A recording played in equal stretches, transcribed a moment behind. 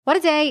What a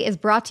Day is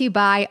brought to you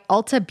by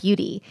Ulta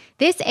Beauty.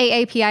 This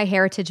AAPI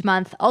Heritage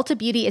Month, Ulta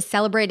Beauty is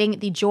celebrating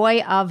the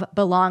joy of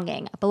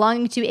belonging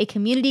to a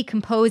community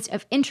composed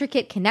of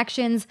intricate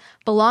connections,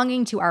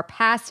 belonging to our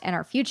past and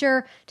our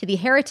future, to the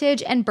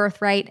heritage and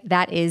birthright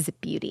that is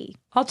beauty.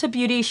 Ulta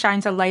Beauty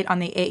shines a light on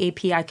the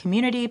AAPI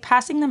community,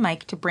 passing the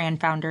mic to brand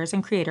founders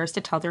and creators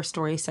to tell their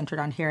stories centered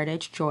on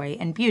heritage, joy,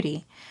 and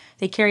beauty.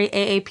 They carry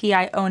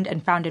AAPI-owned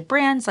and founded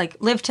brands like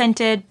Live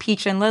Tinted,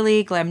 Peach and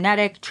Lily,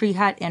 Glamnetic, Tree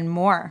Hut, and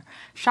more.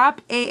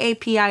 Shop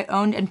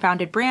AAPI-owned and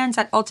founded brands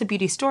at Ulta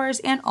Beauty stores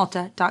and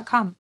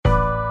Ulta.com.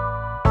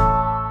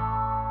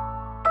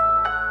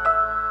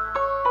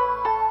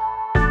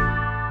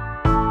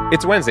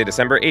 It's Wednesday,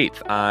 December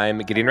 8th. I'm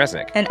Gideon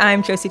Resnick. And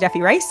I'm Josie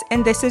Duffy Rice,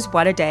 and this is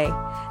What a Day,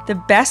 the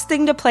best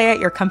thing to play at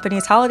your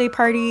company's holiday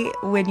party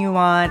when you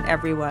want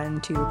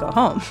everyone to go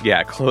home.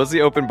 Yeah, close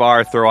the open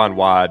bar, throw on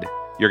WAD.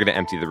 You're going to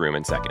empty the room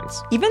in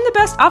seconds. Even the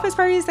best office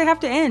parties, they have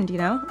to end, you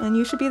know? And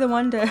you should be the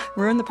one to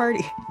ruin the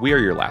party. We are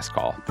your last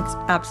call. It's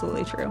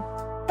absolutely true.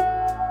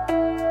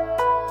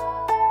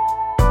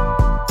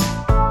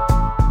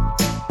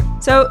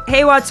 So,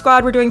 hey, WAD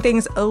Squad, we're doing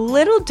things a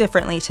little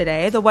differently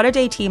today. The What a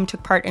Day team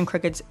took part in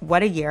Crooked's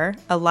What a Year,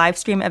 a live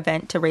stream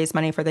event to raise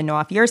money for the No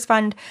Off Years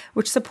Fund,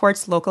 which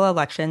supports local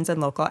elections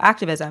and local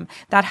activism.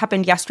 That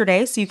happened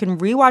yesterday, so you can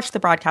rewatch the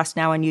broadcast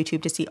now on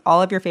YouTube to see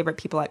all of your favorite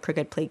people at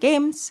Crooked play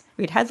games,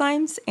 read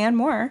headlines, and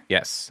more.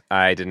 Yes,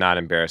 I did not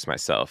embarrass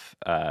myself,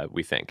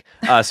 we think.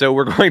 So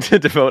we're going to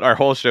devote our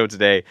whole show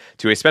today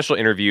to a special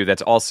interview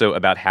that's also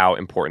about how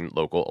important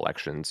local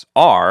elections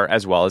are,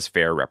 as well as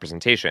fair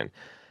representation.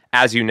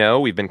 As you know,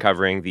 we've been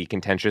covering the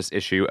contentious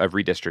issue of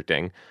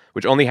redistricting,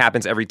 which only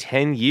happens every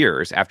 10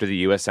 years after the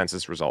U.S.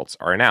 Census results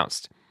are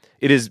announced.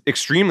 It is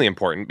extremely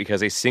important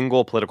because a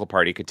single political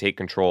party could take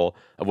control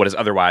of what is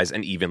otherwise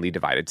an evenly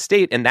divided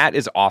state, and that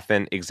is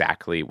often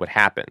exactly what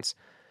happens.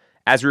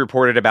 As we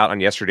reported about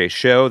on yesterday's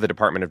show, the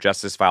Department of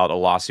Justice filed a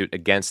lawsuit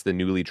against the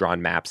newly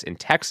drawn maps in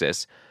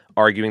Texas,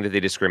 arguing that they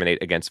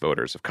discriminate against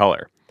voters of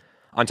color.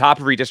 On top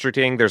of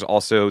redistricting, there's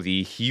also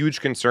the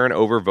huge concern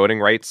over voting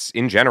rights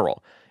in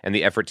general, and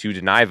the effort to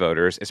deny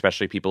voters,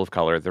 especially people of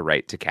color, the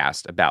right to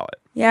cast a ballot.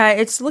 Yeah,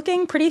 it's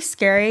looking pretty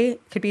scary.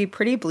 Could be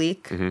pretty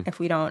bleak if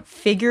we don't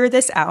figure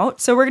this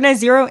out. So we're going to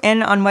zero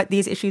in on what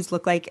these issues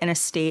look like in a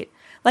state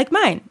like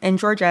mine, in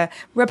Georgia.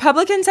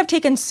 Republicans have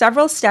taken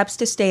several steps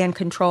to stay in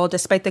control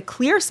despite the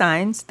clear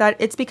signs that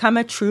it's become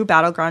a true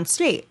battleground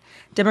state.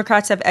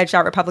 Democrats have edged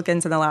out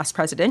Republicans in the last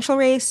presidential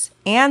race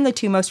and the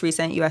two most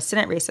recent U.S.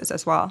 Senate races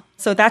as well.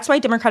 So that's why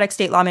Democratic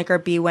state lawmaker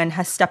Bee Nguyen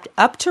has stepped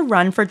up to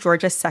run for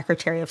Georgia's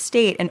Secretary of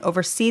State and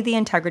oversee the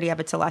integrity of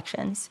its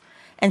elections.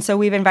 And so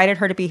we've invited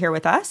her to be here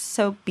with us.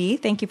 So Bee,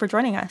 thank you for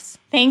joining us.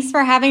 Thanks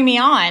for having me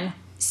on.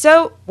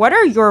 So what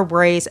are your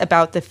worries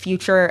about the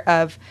future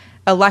of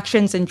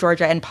elections in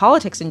Georgia and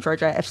politics in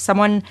Georgia if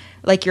someone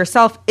like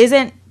yourself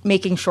isn't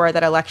making sure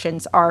that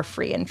elections are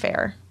free and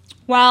fair?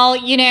 Well,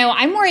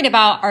 I'm worried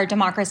about our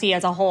democracy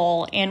as a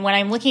whole. And when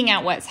I'm looking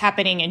at what's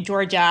happening in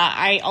Georgia,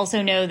 I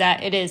also know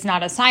that it is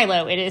not a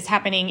silo. It is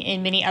happening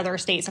in many other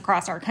states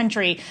across our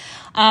country.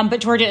 But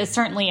Georgia is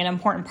certainly an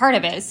important part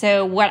of it.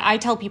 So what I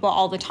tell people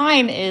all the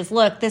time is,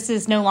 look, this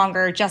is no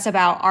longer just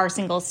about our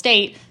single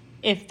state.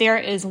 If there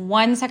is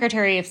one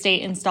Secretary of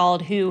State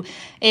installed who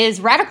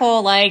is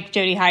radical, like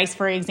Jody Hice,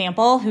 for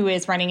example, who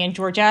is running in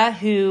Georgia,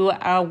 who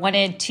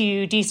wanted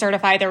to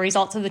decertify the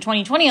results of the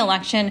 2020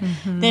 election,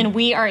 then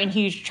we are in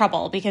huge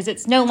trouble because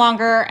it's no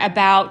longer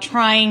about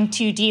trying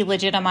to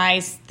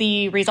delegitimize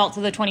the results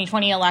of the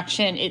 2020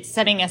 election. It's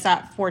setting us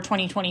up for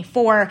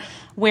 2024,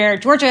 where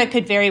Georgia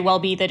could very well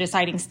be the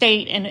deciding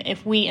state. And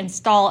if we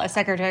install a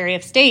Secretary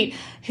of State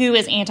who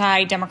is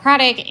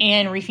anti-democratic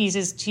and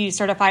refuses to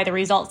certify the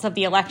results of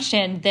the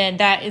election, then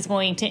that is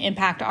going to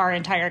impact our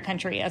entire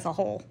country as a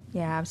whole.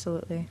 Yeah,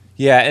 absolutely.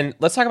 Yeah, and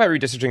let's talk about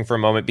redistricting for a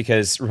moment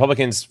because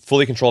Republicans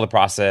fully control the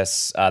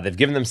process. They've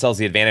given themselves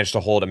the advantage to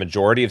hold a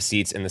majority of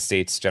seats in the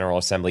state's General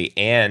Assembly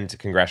and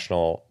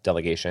congressional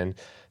delegation.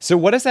 So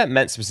what has that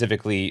meant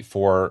specifically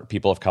for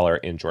people of color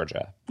in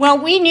Georgia? Well,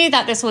 we knew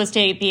that this was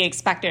to be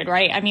expected,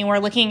 right? I mean, we're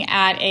looking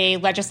at a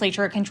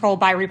legislature controlled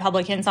by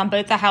Republicans on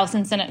both the House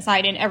and Senate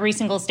side, and every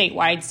single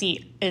statewide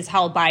seat is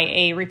held by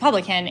a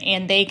Republican,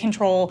 and they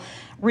control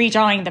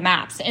redrawing the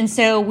maps. And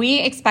so we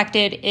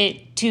expected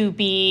it to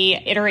be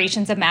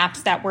iterations of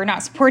maps that were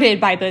not supported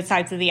by both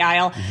sides of the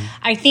aisle.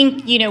 I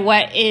think,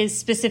 what is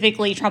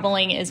specifically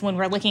troubling is when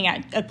we're looking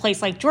at a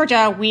place like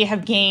Georgia, we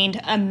have gained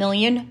 1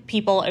 million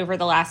people over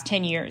the last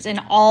 10 years,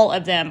 and all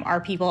of them are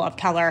people of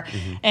color.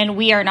 And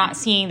we are not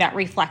seeing that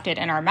reflected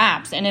in our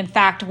maps. And in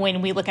fact,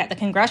 when we look at the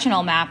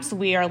congressional maps,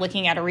 we are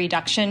looking at a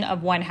reduction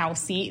of one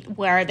House seat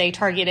where they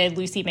targeted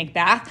Lucy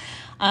McBath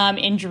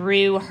and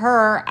drew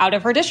her out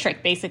of her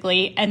district,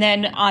 basically. And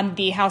then on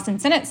the House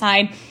and Senate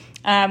side,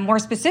 more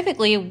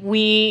specifically,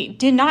 we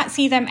did not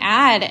see them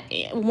add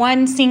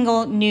one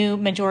single new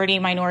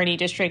majority-minority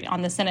district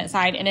on the Senate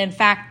side, and in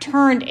fact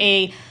turned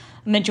a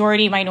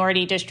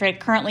majority-minority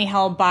district currently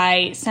held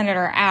by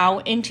Senator Au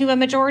into a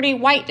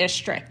majority-white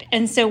district.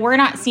 And so we're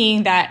not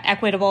seeing that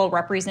equitable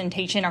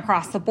representation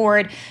across the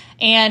board.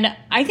 And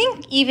I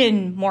think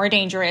even more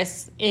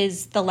dangerous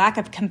is the lack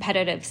of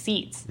competitive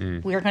seats.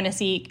 We're going to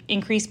see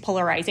increased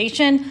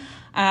polarization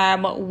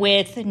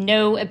with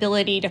no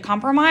ability to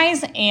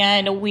compromise.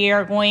 And we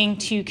are going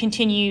to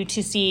continue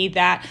to see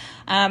that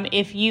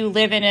if you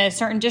live in a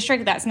certain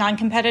district that's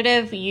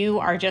non-competitive, you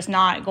are just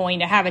not going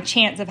to have a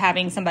chance of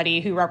having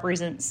somebody who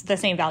represents the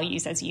same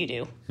values as you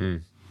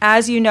do.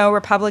 As you know,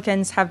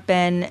 Republicans have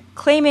been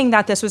claiming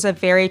that this was a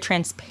very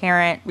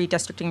transparent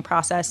redistricting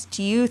process.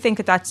 Do you think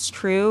that that's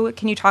true?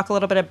 Can you talk a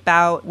little bit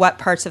about what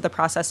parts of the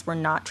process were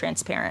not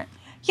transparent?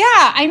 Yeah,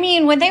 I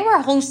mean, when they were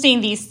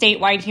hosting these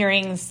statewide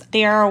hearings,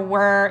 there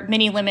were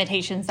many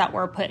limitations that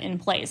were put in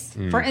place.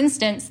 For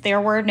instance, there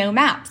were no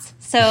maps.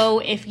 So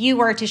if you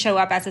were to show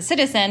up as a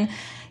citizen,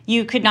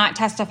 you could not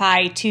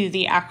testify to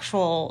the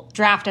actual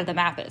draft of the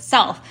map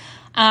itself.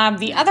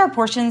 The other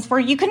portions were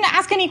you couldn't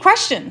ask any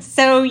questions.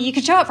 So you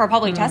could show up for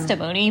public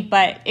testimony,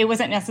 but it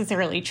wasn't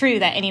necessarily true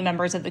that any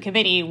members of the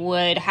committee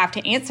would have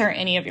to answer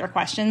any of your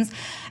questions.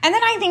 And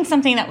then I think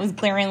something that was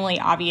glaringly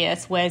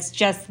obvious was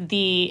just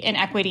the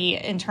inequity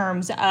in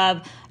terms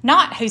of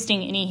not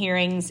hosting any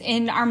hearings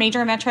in our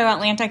major metro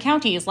Atlanta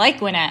counties like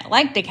Gwinnett,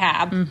 like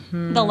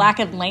DeKalb, the lack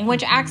of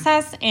language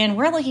access. And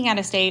we're looking at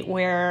a state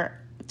where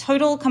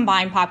total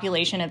combined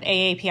population of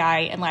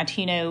AAPI and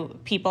Latino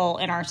people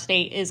in our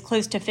state is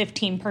close to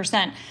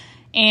 15%.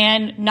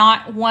 And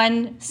not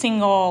one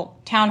single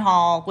town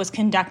hall was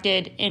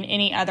conducted in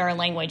any other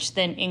language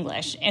than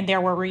English. And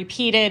there were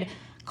repeated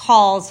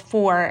calls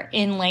for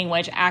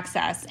in-language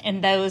access,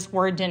 and those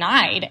were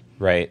denied.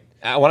 Right.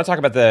 I want to talk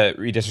about the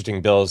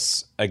redistricting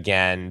bills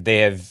again. They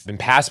have been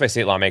passed by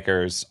state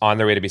lawmakers on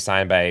their way to be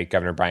signed by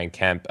Governor Brian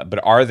Kemp. But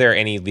are there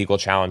any legal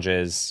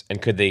challenges,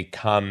 and could they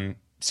come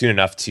soon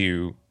enough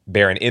to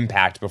bear an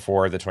impact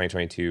before the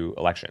 2022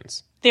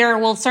 elections? There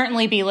will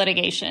certainly be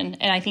litigation,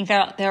 and I think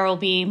that there will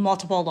be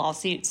multiple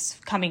lawsuits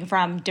coming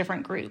from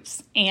different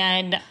groups.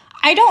 And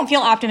I don't feel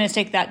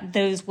optimistic that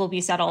those will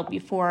be settled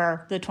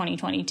before the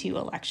 2022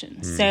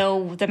 elections.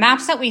 So the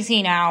maps that we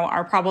see now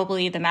are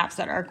probably the maps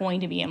that are going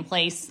to be in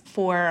place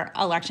for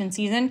election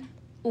season.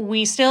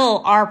 We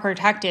still are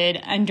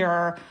protected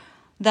under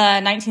the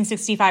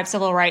 1965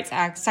 Civil Rights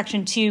Act,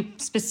 Section 2,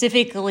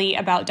 specifically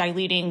about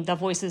diluting the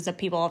voices of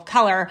people of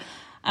color.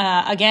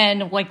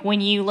 Again, like when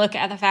you look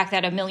at the fact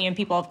that 1 million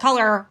people of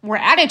color were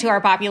added to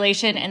our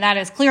population, and that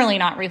is clearly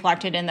not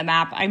reflected in the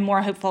map, I'm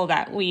more hopeful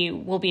that we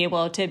will be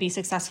able to be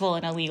successful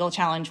in a legal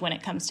challenge when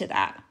it comes to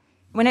that.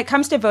 When it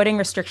comes to voting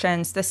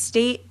restrictions, the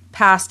state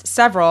passed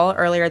several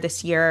earlier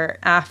this year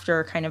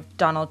after kind of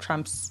Donald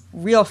Trump's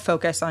real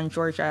focus on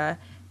Georgia.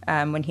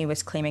 When he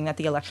was claiming that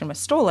the election was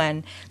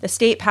stolen, the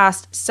state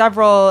passed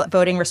several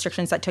voting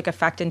restrictions that took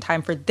effect in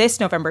time for this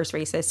November's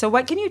races. So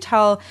what can you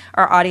tell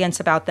our audience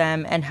about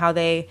them and how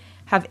they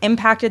have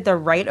impacted the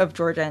right of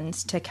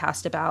Georgians to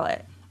cast a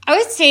ballot? I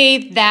would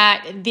say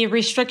that the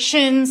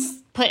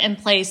restrictions put in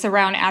place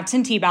around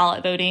absentee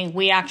ballot voting,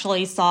 we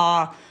actually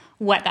saw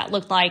what that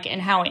looked like and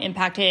how it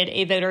impacted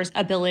a voter's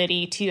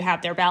ability to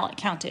have their ballot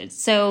counted.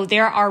 So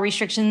there are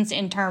restrictions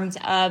in terms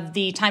of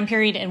the time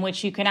period in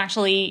which you can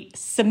actually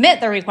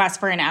submit the request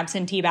for an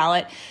absentee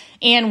ballot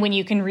and when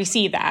you can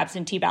receive the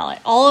absentee ballot.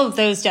 All of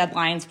those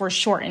deadlines were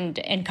shortened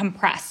and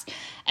compressed.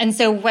 And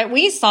so what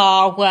we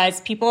saw was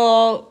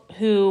people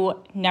who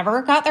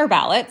never got their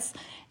ballots.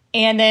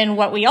 And then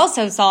what we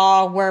also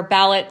saw were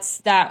ballots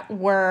that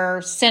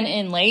were sent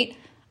in late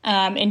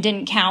and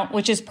didn't count,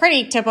 which is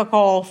pretty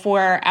typical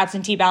for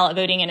absentee ballot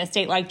voting in a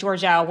state like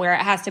Georgia, where it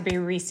has to be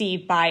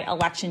received by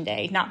Election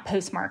Day, not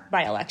postmarked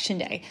by Election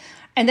Day.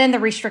 And then the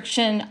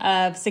restriction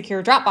of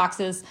secure drop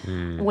boxes,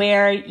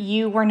 where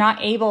you were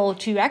not able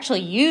to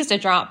actually use a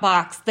drop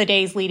box the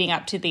days leading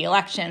up to the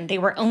election. They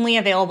were only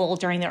available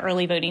during the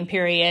early voting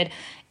period,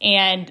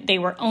 and they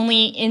were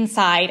only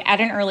inside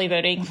at an early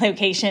voting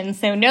location.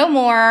 So no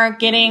more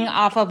getting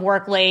off of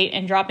work late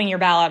and dropping your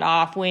ballot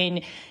off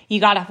when you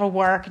got off of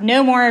work.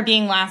 No more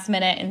being last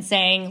minute and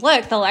saying,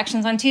 look, the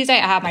election's on Tuesday.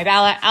 I have my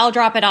ballot. I'll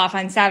drop it off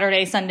on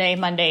Saturday, Sunday,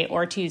 Monday,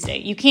 or Tuesday.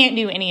 You can't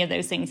do any of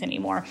those things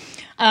anymore.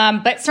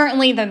 But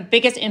certainly the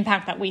biggest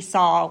impact that we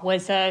saw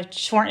was a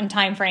shortened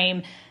time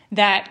frame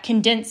that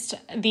condensed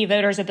the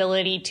voters'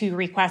 ability to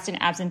request an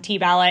absentee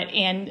ballot.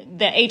 And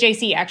the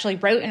AJC actually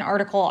wrote an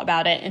article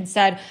about it and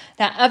said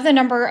that of the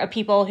number of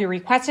people who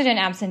requested an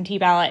absentee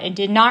ballot and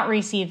did not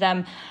receive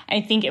them, I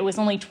think it was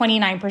only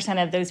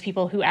 29% of those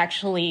people who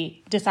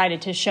actually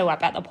decided to show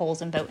up at the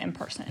polls and vote in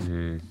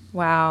person.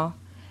 Wow.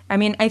 I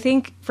mean, I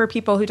think for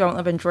people who don't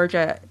live in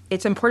Georgia,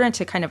 it's important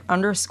to kind of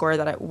underscore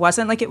that it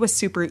wasn't like it was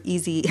super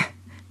easy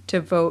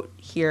to vote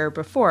here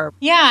before.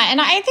 Yeah,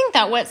 and I think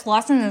that what's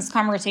lost in this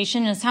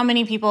conversation is how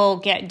many people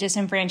get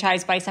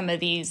disenfranchised by some of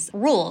these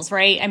rules,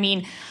 right? I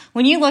mean,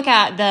 when you look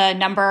at the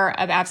number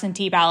of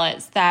absentee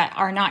ballots that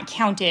are not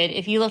counted,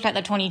 if you looked at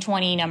the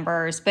 2020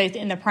 numbers, both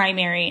in the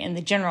primary and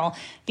the general,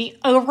 the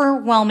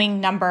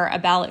overwhelming number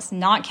of ballots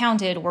not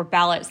counted were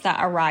ballots that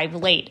arrived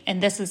late.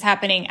 And this is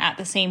happening at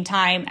the same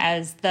time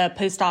as the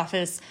post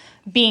office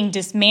being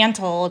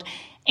dismantled.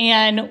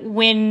 And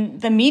when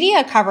the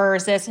media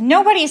covers this,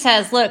 nobody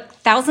says, look,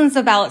 thousands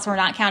of ballots were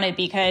not counted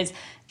because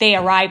they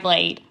arrived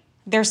late.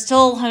 They're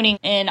still honing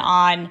in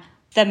on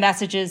the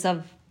messages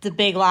of the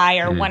big lie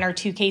or one or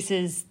two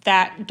cases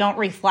that don't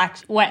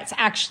reflect what's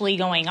actually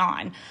going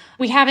on.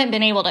 We haven't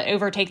been able to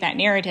overtake that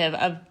narrative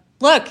of,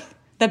 look,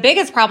 the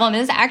biggest problem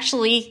is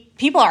actually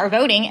people are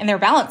voting and their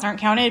ballots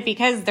aren't counted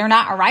because they're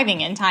not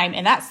arriving in time.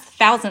 And that's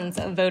thousands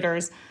of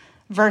voters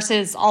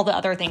versus all the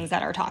other things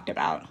that are talked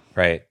about.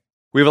 Right.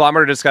 We have a lot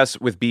more to discuss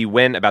with Bee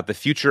Nguyen about the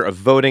future of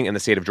voting in the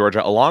state of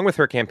Georgia, along with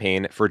her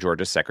campaign for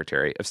Georgia's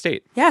Secretary of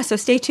State. Yeah, so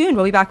stay tuned.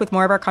 We'll be back with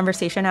more of our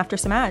conversation after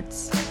some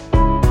ads.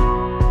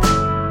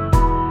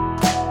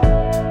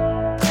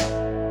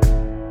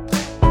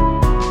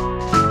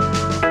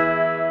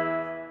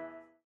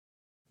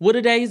 What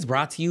A Day is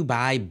brought to you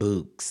by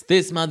Bouqs.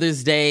 This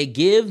Mother's Day,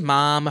 give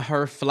mom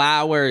her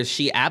flowers.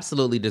 She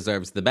absolutely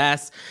deserves the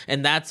best,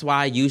 and that's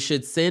why you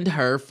should send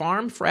her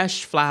farm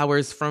fresh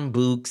flowers from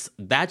Bouqs.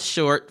 That's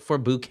short for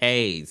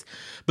bouquets.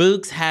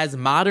 Bouqs has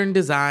modern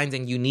designs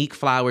and unique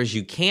flowers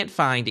you can't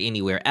find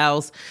anywhere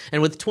else,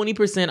 and with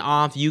 20%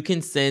 off, you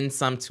can send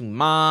some to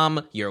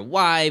mom, your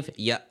wife,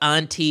 your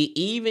auntie,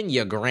 even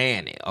your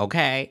granny,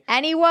 okay?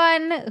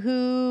 Anyone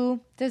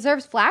who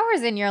deserves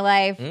flowers in your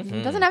life.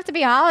 It doesn't have to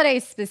be holiday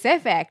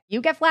specific.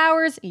 You get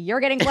flowers, you're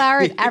getting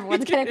flowers,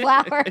 everyone's getting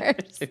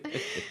flowers.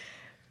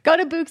 Go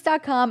to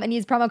Bouqs.com and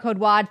use promo code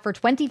WAD for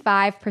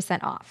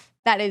 25% off.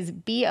 That is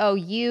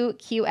BOUQS.com,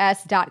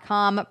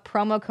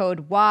 promo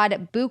code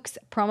WAD, Bouqs,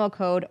 promo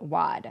code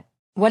WAD.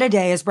 What A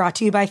Day is brought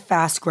to you by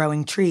Fast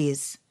Growing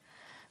Trees.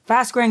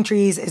 Fast Growing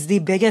Trees is the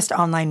biggest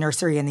online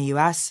nursery in the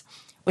U.S.,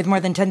 with more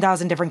than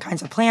 10,000 different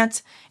kinds of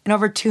plants and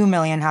over 2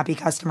 million happy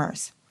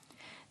customers.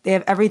 They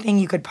have everything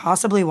you could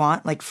possibly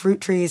want, like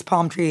fruit trees,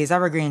 palm trees,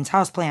 evergreens,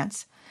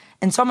 houseplants,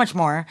 and so much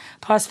more.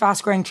 Plus,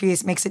 Fast Growing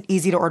Trees makes it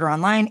easy to order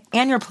online,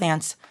 and your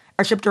plants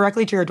are shipped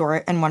directly to your door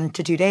in 1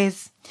 to 2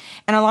 days.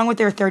 And along with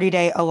their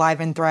 30-day Alive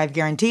and Thrive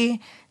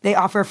guarantee, they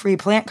offer free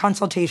plant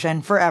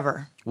consultation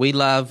forever. We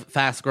love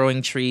Fast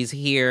Growing Trees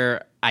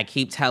here. I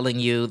keep telling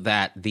you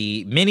that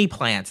the mini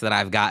plants that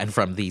I've gotten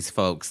from these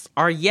folks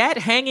are yet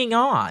hanging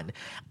on.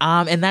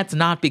 And that's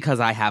not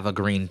because I have a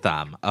green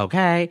thumb,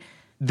 okay?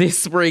 This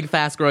spring,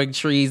 Fast Growing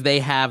Trees, they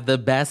have the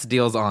best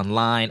deals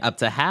online, up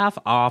to half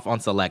off on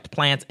select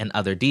plants and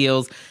other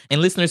deals.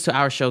 And listeners to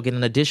our show get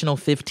an additional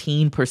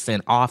 15%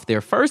 off their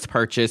first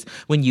purchase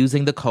when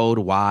using the code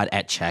WAD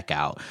at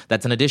checkout.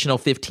 That's an additional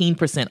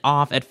 15%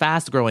 off at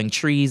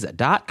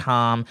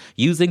fastgrowingtrees.com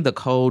using the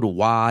code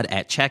WAD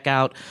at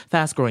checkout.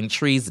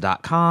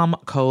 Fastgrowingtrees.com,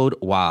 code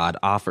WAD.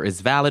 Offer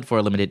is valid for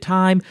a limited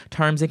time.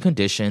 Terms and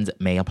conditions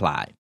may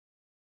apply.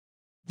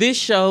 This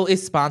show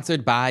is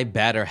sponsored by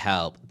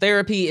BetterHelp.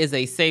 Therapy is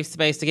a safe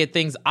space to get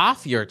things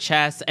off your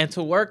chest and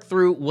to work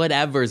through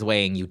whatever's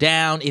weighing you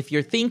down. If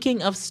you're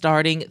thinking of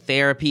starting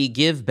therapy,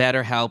 give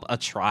BetterHelp a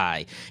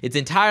try. It's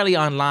entirely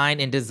online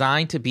and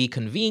designed to be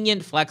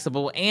convenient,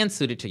 flexible, and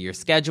suited to your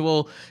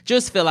schedule.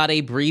 Just fill out a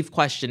brief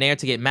questionnaire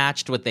to get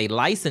matched with a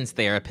licensed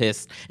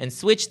therapist and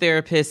switch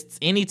therapists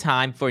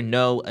anytime for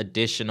no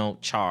additional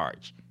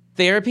charge.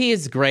 Therapy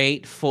is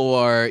great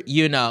for,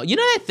 you know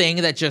that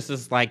thing that just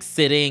is like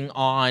sitting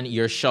on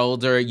your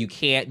shoulder, you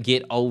can't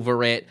get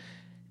over it,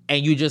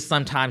 and you just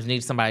sometimes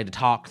need somebody to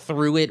talk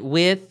through it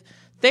with?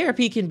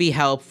 Therapy can be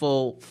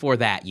helpful for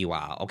that, you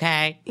all,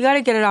 okay? You got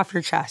to get it off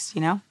your chest,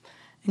 you know?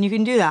 And you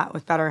can do that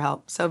with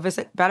BetterHelp. So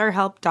visit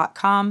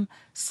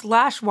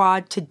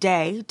betterhelp.com/WAD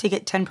today to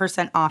get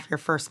 10% off your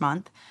first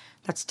month.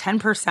 That's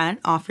 10%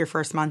 off your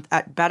first month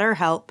at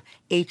betterhelp,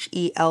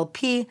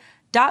 HELP.com/WAD.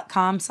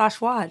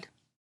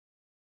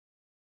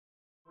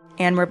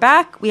 And we're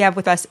back. We have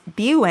with us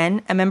Bee Nguyen,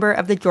 a member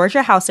of the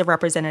Georgia House of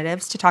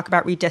Representatives, to talk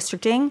about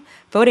redistricting,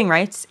 voting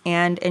rights,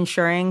 and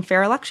ensuring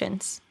fair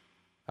elections.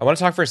 I want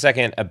to talk for a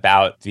second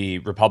about the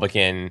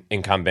Republican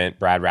incumbent,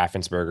 Brad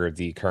Raffensperger,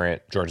 the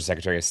current Georgia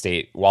Secretary of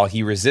State. While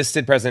he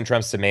resisted President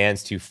Trump's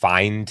demands to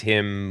find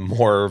him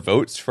more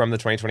votes from the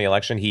 2020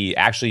 election, he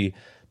actually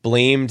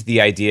blamed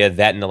the idea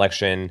that an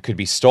election could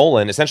be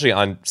stolen, essentially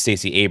on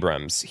Stacey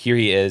Abrams. Here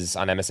he is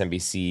on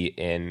MSNBC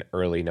in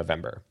early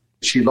November.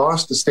 She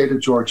lost the state of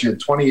Georgia in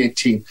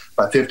 2018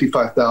 by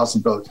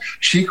 55,000 votes.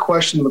 She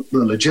questioned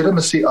the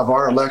legitimacy of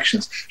our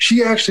elections.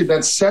 She actually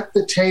then set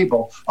the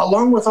table,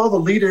 along with all the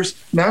leaders,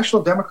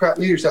 national Democrat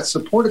leaders that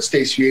supported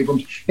Stacey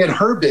Abrams in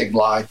her big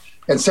lie,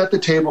 and set the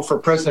table for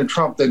President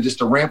Trump then just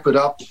to ramp it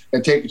up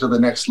and take it to the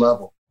next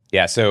level.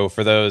 Yeah, so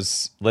for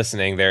those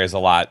listening, there is a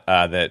lot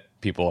that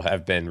people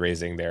have been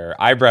raising their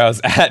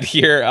eyebrows at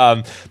here.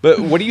 But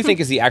what do you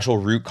think is the actual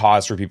root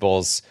cause for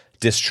people's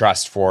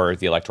distrust for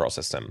the electoral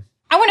system?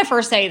 I want to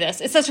first say this.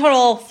 It's a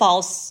total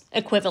false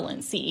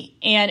equivalency,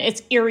 and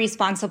it's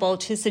irresponsible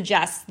to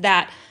suggest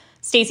that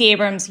Stacey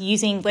Abrams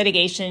using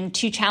litigation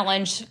to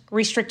challenge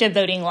restrictive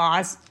voting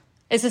laws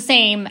is the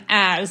same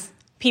as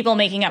people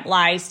making up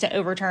lies to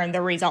overturn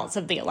the results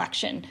of the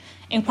election.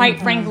 And quite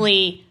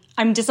frankly,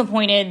 I'm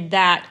disappointed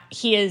that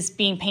he is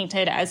being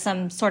painted as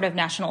some sort of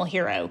national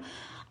hero.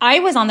 I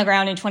was on the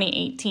ground in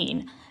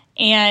 2018,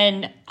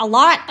 and a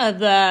lot of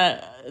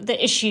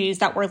the issues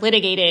that were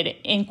litigated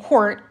in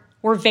court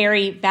were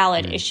very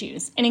valid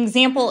issues. An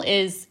example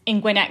is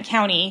in Gwinnett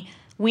County,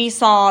 we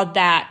saw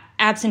that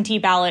absentee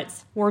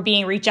ballots were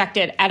being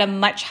rejected at a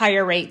much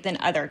higher rate than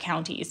other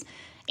counties.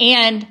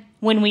 And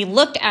when we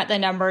looked at the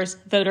numbers,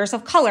 voters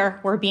of color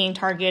were being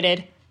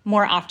targeted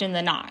more often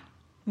than not.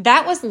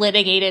 That was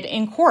litigated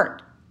in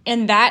court,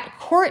 and that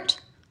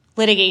court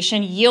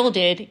litigation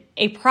yielded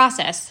a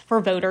process for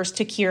voters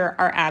to cure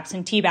our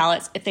absentee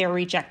ballots if they were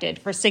rejected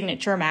for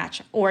signature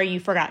match or you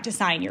forgot to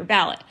sign your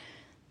ballot.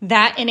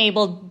 That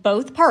enabled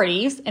both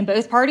parties, and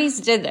both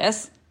parties did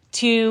this,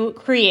 to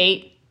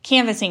create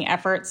canvassing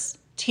efforts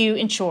to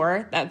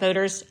ensure that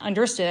voters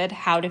understood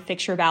how to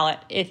fix your ballot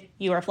if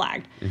you are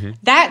flagged.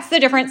 That's the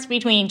difference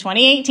between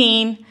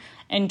 2018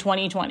 and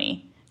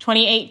 2020.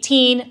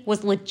 2018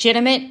 was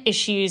legitimate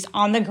issues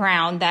on the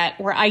ground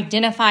that were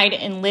identified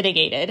and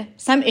litigated.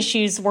 Some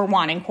issues were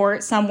won in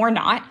court, some were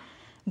not,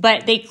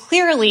 but they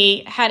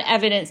clearly had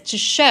evidence to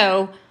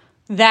show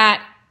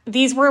that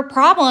these were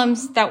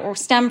problems that were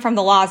stemmed from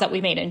the laws that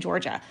we made in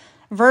Georgia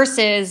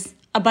versus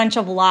a bunch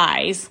of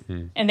lies,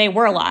 and they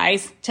were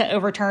lies, to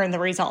overturn the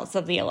results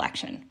of the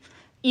election.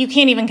 You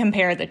can't even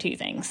compare the two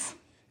things.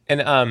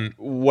 And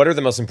what are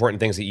the most important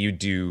things that you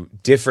do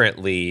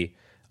differently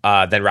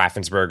than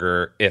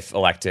Raffensperger if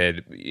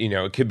elected? You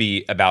know, it could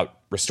be about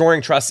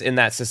restoring trust in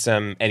that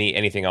system.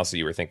 Anything else that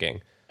you were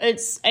thinking?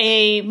 It's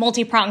a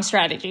multi-pronged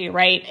strategy,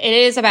 right? It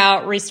is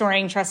about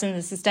restoring trust in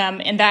the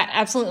system, and that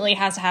absolutely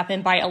has to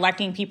happen by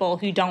electing people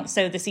who don't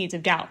sow the seeds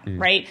of doubt,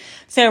 right?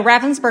 So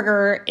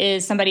Raffensperger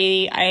is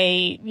somebody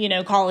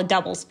I, call a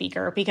double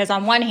speaker, because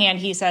on one hand,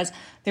 he says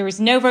there was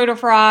no voter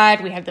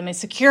fraud, we have the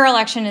most secure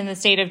election in the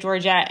state of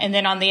Georgia, and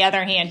then on the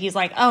other hand, he's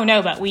like, oh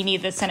no, but we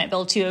need the Senate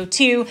Bill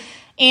 202,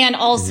 and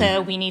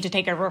also, we need to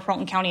take over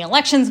Fulton County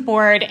Elections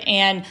Board.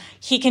 And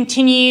he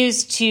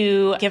continues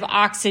to give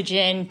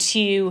oxygen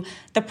to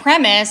the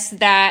premise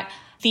that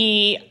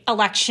the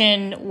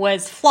election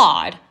was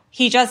flawed.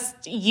 He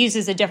just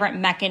uses a different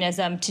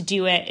mechanism to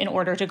do it in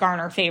order to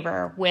garner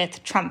favor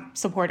with Trump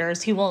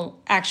supporters who will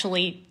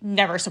actually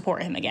never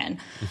support him again.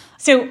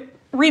 So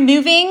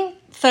removing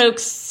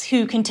folks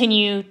who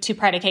continue to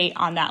predicate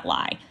on that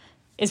lie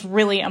is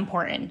really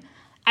important.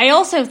 I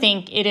also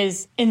think it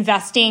is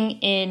investing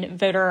in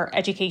voter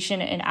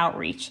education and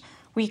outreach.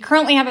 We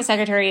currently have a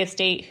Secretary of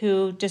State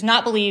who does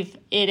not believe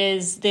it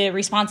is the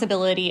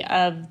responsibility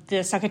of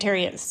the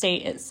Secretary of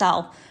State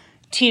itself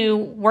to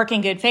work in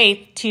good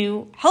faith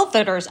to help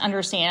voters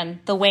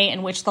understand the way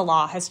in which the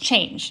law has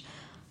changed.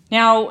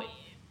 Now,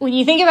 when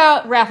you think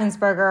about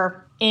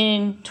Raffensperger,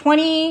 in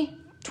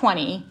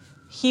 2020,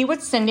 he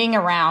was sending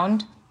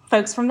around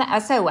folks from the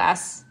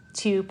SOS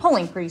to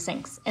polling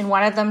precincts, and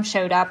one of them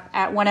showed up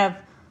at one of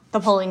the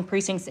polling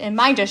precincts in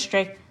my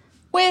district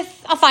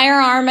with a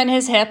firearm in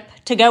his hip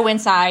to go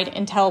inside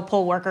and tell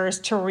poll workers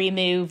to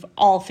remove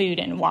all food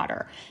and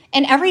water.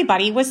 And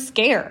everybody was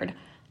scared.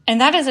 And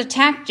that is a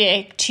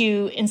tactic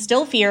to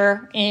instill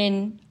fear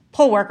in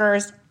poll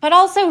workers, but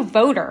also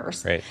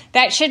voters. Right.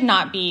 That should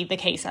not be the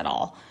case at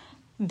all.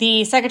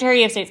 The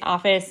Secretary of State's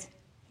office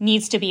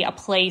needs to be a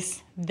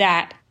place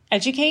that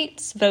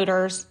educates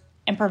voters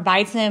and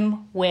provides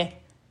them with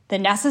the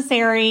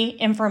necessary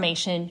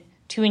information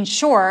to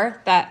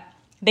ensure that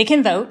they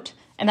can vote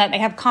and that they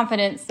have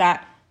confidence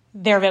that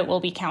their vote will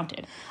be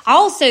counted. I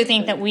also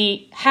think that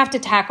we have to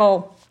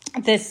tackle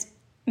this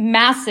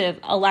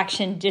massive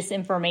election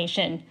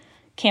disinformation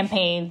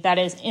campaign that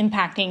is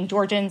impacting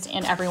Georgians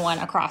and everyone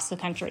across the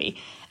country.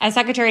 As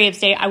Secretary of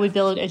State, I would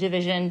build a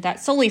division that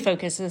solely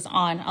focuses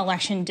on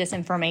election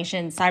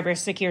disinformation,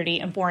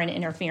 cybersecurity, and foreign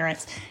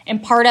interference.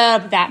 And part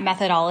of that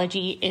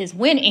methodology is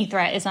when a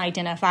threat is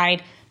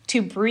identified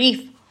to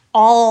brief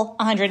all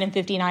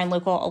 159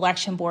 local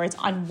election boards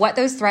on what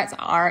those threats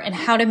are and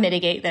how to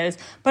mitigate those,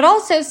 but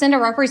also send a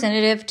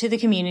representative to the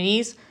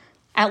communities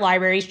at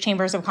libraries,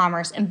 chambers of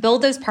commerce, and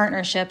build those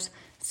partnerships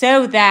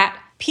so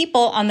that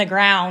people on the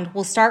ground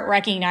will start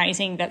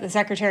recognizing that the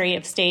Secretary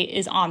of State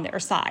is on their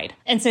side.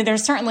 And so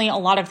there's certainly a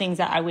lot of things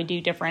that I would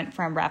do different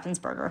from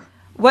Raffensperger.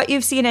 What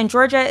you've seen in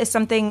Georgia is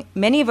something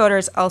many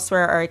voters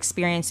elsewhere are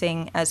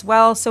experiencing as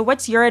well. So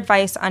what's your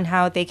advice on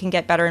how they can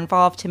get better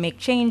involved to make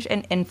change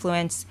and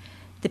influence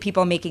the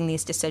people making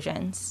these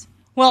decisions?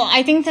 Well,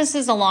 I think this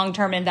is a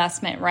long-term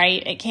investment,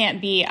 right? It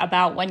can't be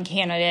about one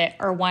candidate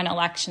or one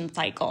election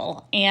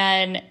cycle.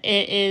 And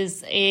it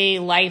is a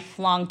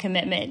lifelong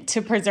commitment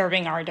to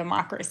preserving our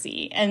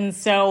democracy. And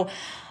so,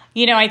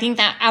 I think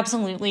that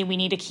absolutely we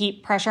need to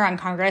keep pressure on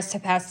Congress to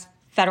pass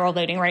federal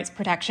voting rights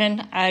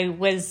protection. I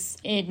was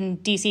in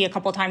D.C. a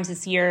couple times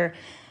this year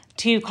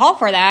to call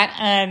for that,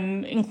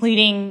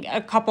 including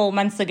a couple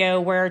months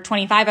ago where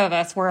 25 of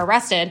us were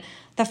arrested.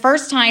 The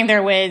first time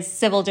there was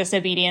civil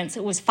disobedience,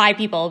 it was 5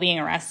 people being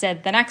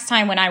arrested. The next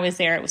time when I was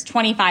there, it was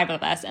 25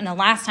 of us. And the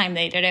last time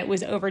they did it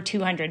was over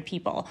 200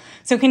 people.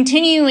 So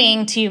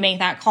continuing to make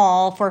that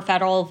call for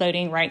federal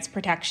voting rights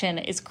protection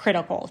is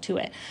critical to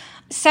it.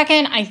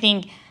 Second, I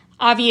think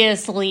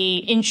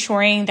obviously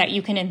ensuring that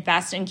you can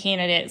invest in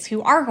candidates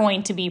who are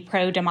going to be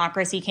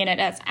pro-democracy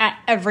candidates at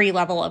every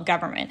level of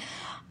government.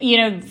 You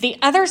know, the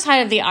other side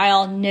of the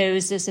aisle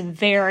knows this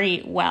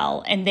very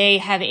well, and they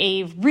have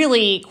a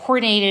really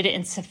coordinated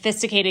and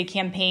sophisticated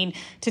campaign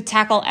to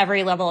tackle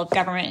every level of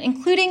government,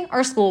 including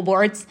our school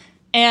boards,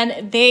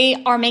 and they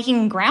are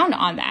making ground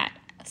on that.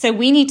 So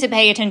we need to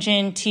pay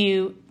attention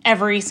to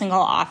every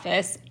single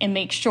office and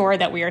make sure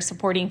that we are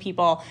supporting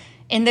people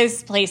in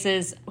those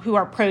places who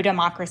are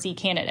pro-democracy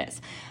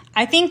candidates.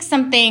 I think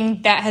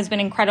something that has been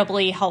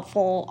incredibly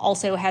helpful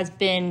also has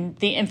been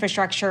the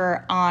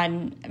infrastructure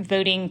on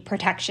voting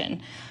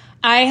protection.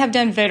 I have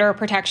done voter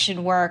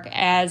protection work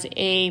as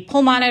a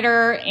poll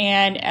monitor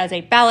and as a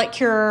ballot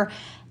curer,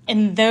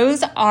 and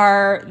those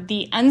are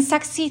the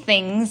unsexy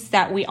things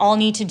that we all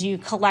need to do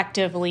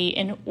collectively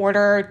in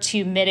order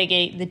to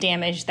mitigate the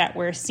damage that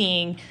we're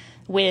seeing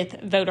with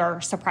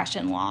voter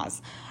suppression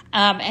laws.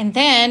 And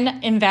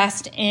then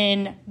invest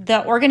in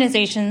the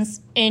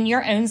organizations in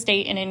your own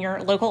state and in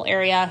your local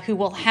area who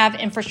will have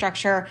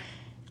infrastructure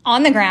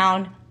on the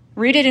ground,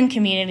 rooted in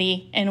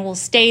community, and will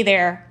stay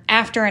there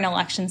after an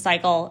election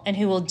cycle, and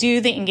who will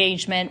do the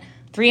engagement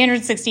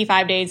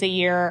 365 days a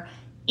year,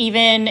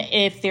 even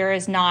if there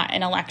is not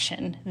an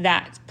election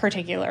that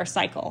particular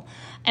cycle.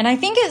 And I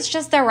think it's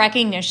just the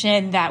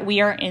recognition that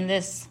we are in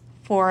this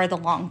for the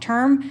long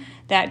term,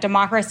 that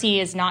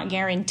democracy is not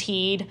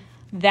guaranteed,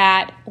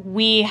 that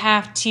we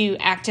have to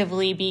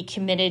actively be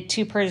committed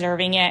to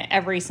preserving it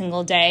every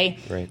single day,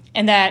 right,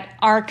 and that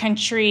our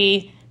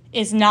country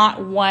is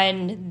not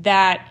one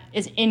that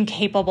is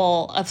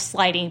incapable of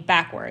sliding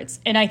backwards.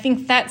 And I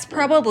think that's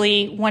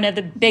probably one of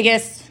the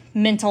biggest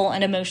mental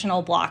and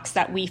emotional blocks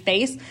that we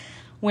face,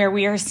 where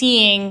we are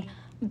seeing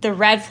the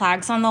red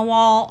flags on the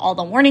wall, all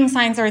the warning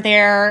signs are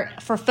there.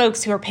 For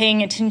folks who are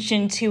paying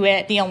attention to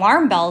it, the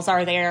alarm bells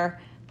are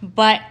there.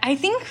 But I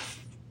think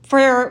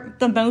for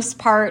the most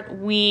part,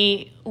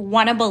 we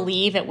want to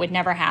believe it would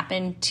never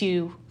happen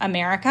to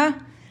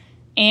America.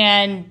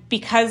 And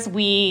because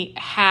we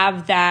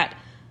have that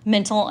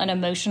mental and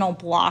emotional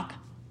block,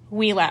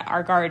 we let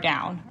our guard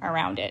down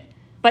around it.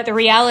 But the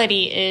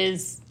reality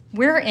is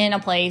we're in a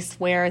place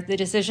where the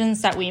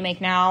decisions that we make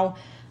now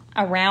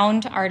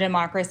around our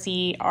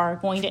democracy are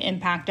going to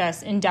impact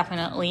us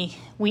indefinitely.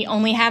 We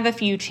only have a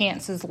few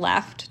chances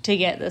left to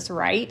get this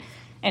right.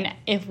 And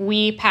if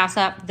we pass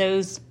up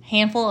those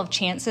handful of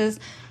chances,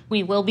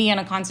 we will be in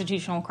a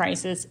constitutional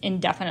crisis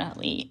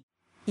indefinitely.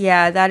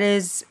 Yeah, that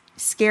is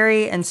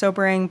scary and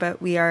sobering,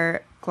 but we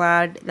are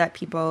glad that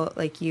people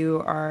like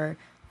you are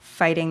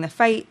fighting the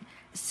fight.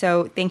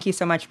 So thank you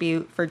so much, Bee,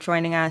 for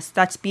joining us.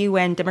 That's Bee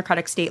Nguyen,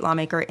 Democratic state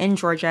lawmaker in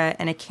Georgia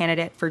and a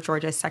candidate for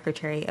Georgia's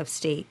Secretary of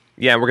State.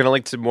 Yeah, and we're going to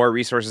link to more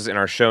resources in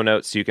our show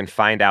notes so you can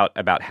find out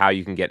about how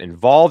you can get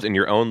involved in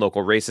your own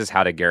local races,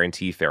 how to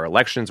guarantee fair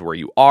elections where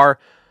you are,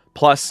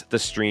 plus the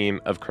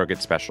stream of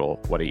Crooked special,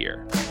 What a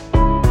Year.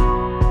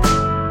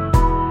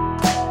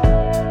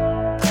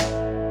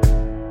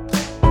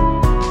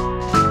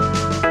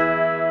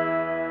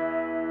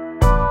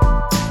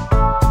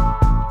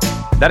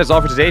 That is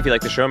all for today. If you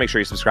like the show, make sure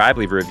you subscribe,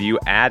 leave a review,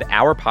 add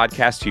our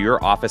podcast to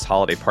your office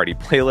holiday party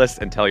playlist,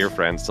 and tell your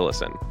friends to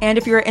listen. And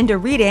if you're into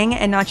reading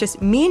and not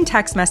just mean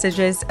text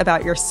messages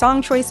about your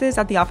song choices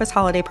at the office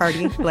holiday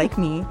party, like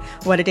me,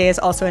 What a Day is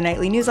also a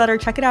nightly newsletter.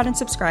 Check it out and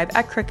subscribe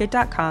at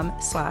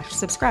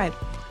crooked.com/subscribe.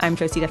 I'm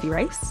Josie Duffy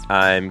Rice.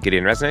 I'm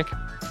Gideon Resnick.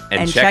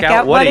 And check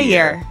out What a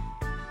Year.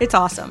 It's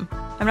awesome.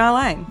 I'm not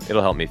lying.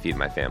 It'll help me feed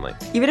my family.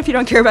 Even if you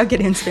don't care about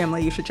Gideon's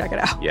family, you should check it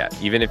out. Yeah,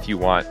 even if you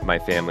want my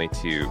family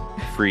to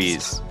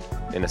freeze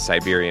in a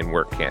Siberian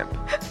work camp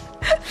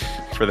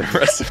for the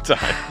rest of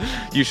time,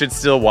 you should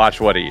still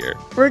watch What a Year.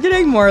 We're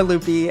getting more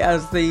loopy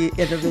as the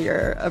end of the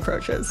year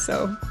approaches,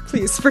 so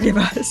please forgive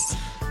us.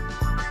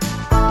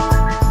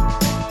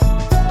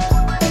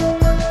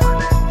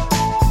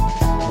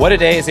 What a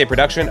Day is a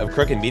production of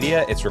Crooked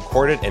Media. It's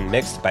recorded and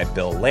mixed by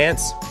Bill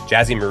Lance.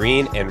 Jazzy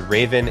Marine and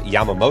Raven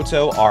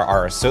Yamamoto are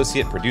our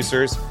associate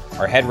producers.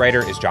 Our head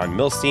writer is John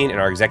Milstein, and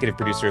our executive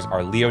producers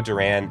are Leo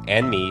Duran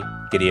and me,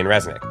 Gideon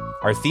Resnick.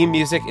 Our theme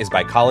music is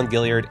by Colin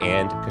Gilliard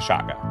and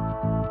Kashaka.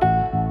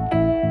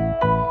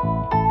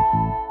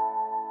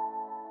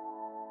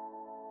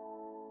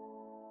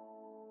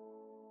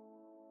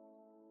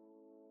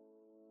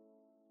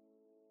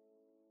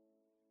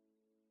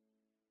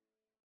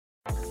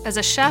 As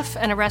a chef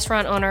and a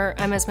restaurant owner,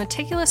 I'm as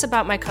meticulous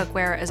about my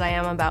cookware as I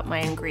am about my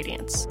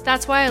ingredients.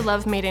 That's why I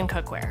love Made In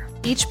Cookware.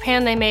 Each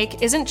pan they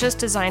make isn't just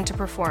designed to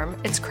perform,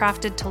 it's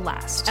crafted to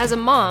last. As a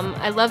mom,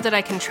 I love that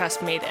I can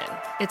trust Made In.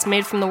 It's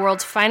made from the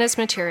world's finest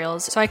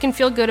materials, so I can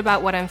feel good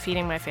about what I'm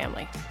feeding my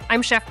family.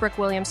 I'm Chef Brooke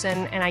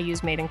Williamson, and I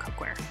use Made in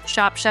Cookware.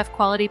 Shop chef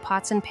quality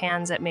pots and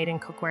pans at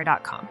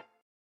madeincookware.com.